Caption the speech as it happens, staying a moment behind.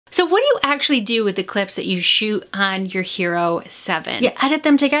So what do you actually do with the clips that you shoot on your Hero 7? You edit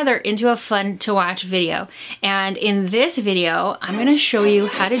them together into a fun to watch video. And in this video, I'm gonna show you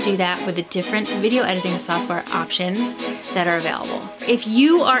how to do that with the different video editing software options that are available. If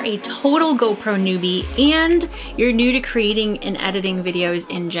you are a total GoPro newbie and you're new to creating and editing videos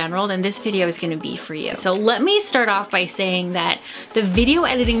in general, then this video is gonna be for you. So let me start off by saying that the video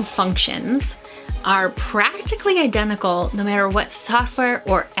editing functions are practically identical no matter what software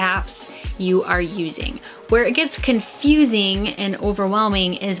or apps you are using. Where it gets confusing and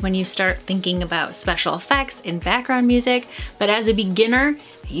overwhelming is when you start thinking about special effects and background music, but as a beginner,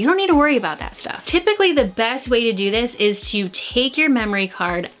 you don't need to worry about that stuff. Typically, the best way to do this is to take your memory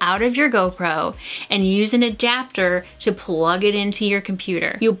card out of your GoPro and use an adapter to plug it into your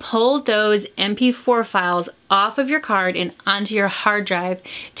computer. You pull those MP4 files off of your card and onto your hard drive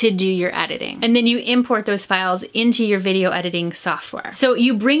to do your editing. And then you import those files into your video editing software. So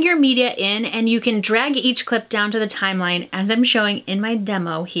you bring your media in and you can drag each clip down to the timeline as I'm showing in my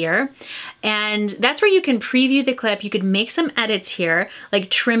demo here. And that's where you can preview the clip. You could make some edits here, like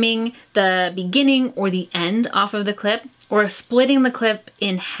trimming the beginning or the end off of the clip, or splitting the clip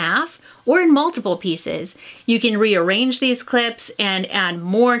in half, or in multiple pieces. You can rearrange these clips and add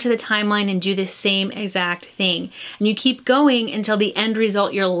more to the timeline and do the same exact thing. And you keep going until the end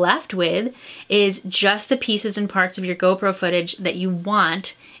result you're left with is just the pieces and parts of your GoPro footage that you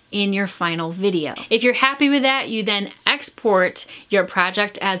want in your final video. If you're happy with that, you then export your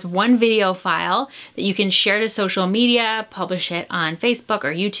project as one video file that you can share to social media, publish it on Facebook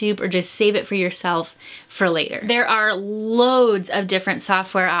or YouTube, or just save it for yourself for later. There are loads of different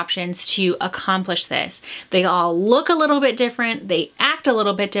software options to accomplish this. They all look a little bit different, they act a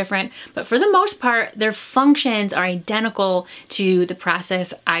little bit different, but for the most part, their functions are identical to the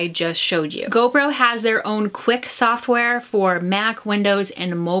process I just showed you. GoPro has their own quick software for Mac, Windows,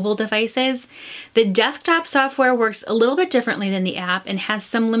 and mobile devices. The desktop software works a little bit differently than the app and has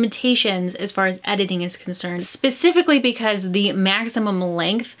some limitations as far as editing is concerned, specifically because the maximum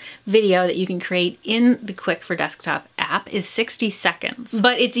length video that you can create in the Quick for Desktop app is 60 seconds.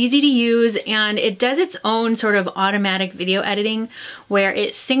 But it's easy to use and it does its own sort of automatic video editing where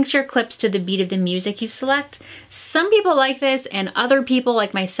it syncs your clips to the beat of the music you select. Some people like this and other people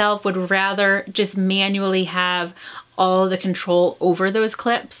like myself would rather just manually have all the control over those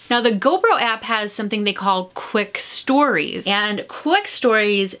clips. Now the GoPro app has something they call Quick Stories, and Quick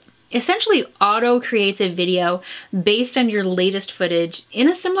Stories essentially auto creates a video based on your latest footage in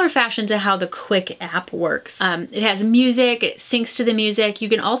a similar fashion to how the Quick app works. It has music, it syncs to the music. You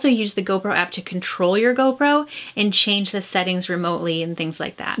can also use the GoPro app to control your GoPro and change the settings remotely and things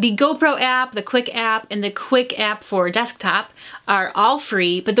like that. The GoPro app, the Quick app, and the Quick app for desktop are all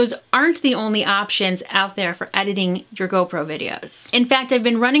free, but those aren't the only options out there for editing your GoPro videos. In fact, I've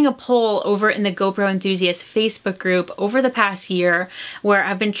been running a poll over in the GoPro Enthusiast Facebook group over the past year where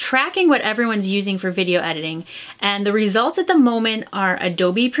I've been tracking what everyone's using for video editing, and the results at the moment are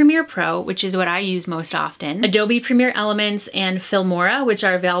Adobe Premiere Pro, which is what I use most often, Adobe Premiere Elements and Filmora, which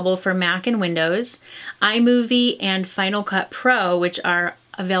are available for Mac and Windows, iMovie and Final Cut Pro, which are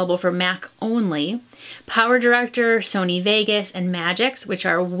available for Mac only, PowerDirector, Sony Vegas, and Magix, which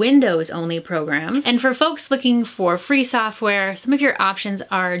are Windows-only programs. And for folks looking for free software, some of your options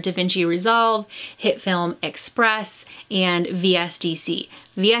are DaVinci Resolve, HitFilm Express, and VSDC.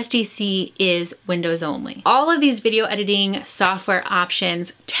 VSDC is Windows only. All of these video editing software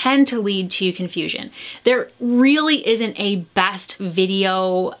options tend to lead to confusion. There really isn't a best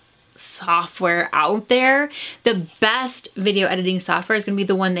video software out there. The best video editing software is going to be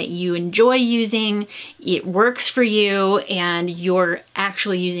the one that you enjoy using, it works for you, and you're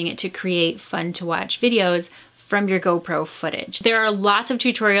actually using it to create fun to watch videos from your GoPro footage. There are lots of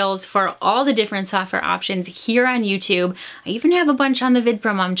tutorials for all the different software options here on YouTube. I even have a bunch on the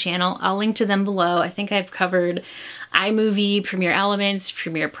VidProMom channel. I'll link to them below. I think I've covered iMovie, Premiere Elements,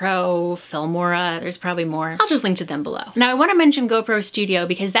 Premiere Pro, Filmora, there's probably more. I'll just link to them below. Now I want to mention GoPro Studio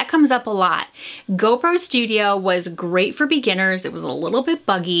because that comes up a lot. GoPro Studio was great for beginners. It was a little bit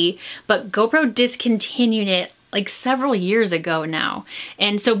buggy, but GoPro discontinued it like several years ago now.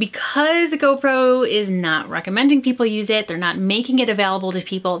 And so because GoPro is not recommending people use it, they're not making it available to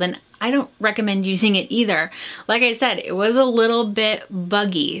people, then I don't recommend using it either. Like I said, it was a little bit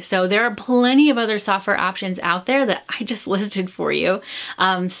buggy. So there are plenty of other software options out there that I just listed for you.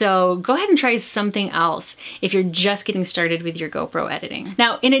 So go ahead and try something else if you're just getting started with your GoPro editing.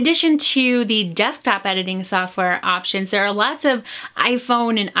 Now, in addition to the desktop editing software options, there are lots of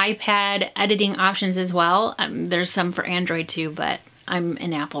iPhone and iPad editing options as well. There's some for Android too, but I'm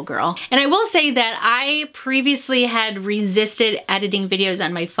an Apple girl. And I will say that I previously had resisted editing videos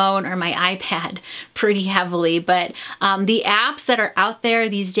on my phone or my iPad pretty heavily, but the apps that are out there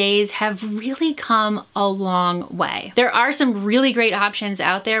these days have really come a long way. There are some really great options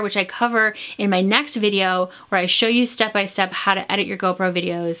out there, which I cover in my next video, where I show you step by step how to edit your GoPro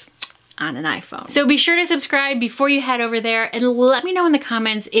videos on an iPhone. So be sure to subscribe before you head over there, and let me know in the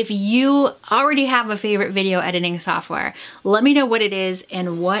comments if you already have a favorite video editing software. Let me know what it is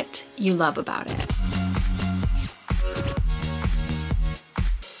and what you love about it.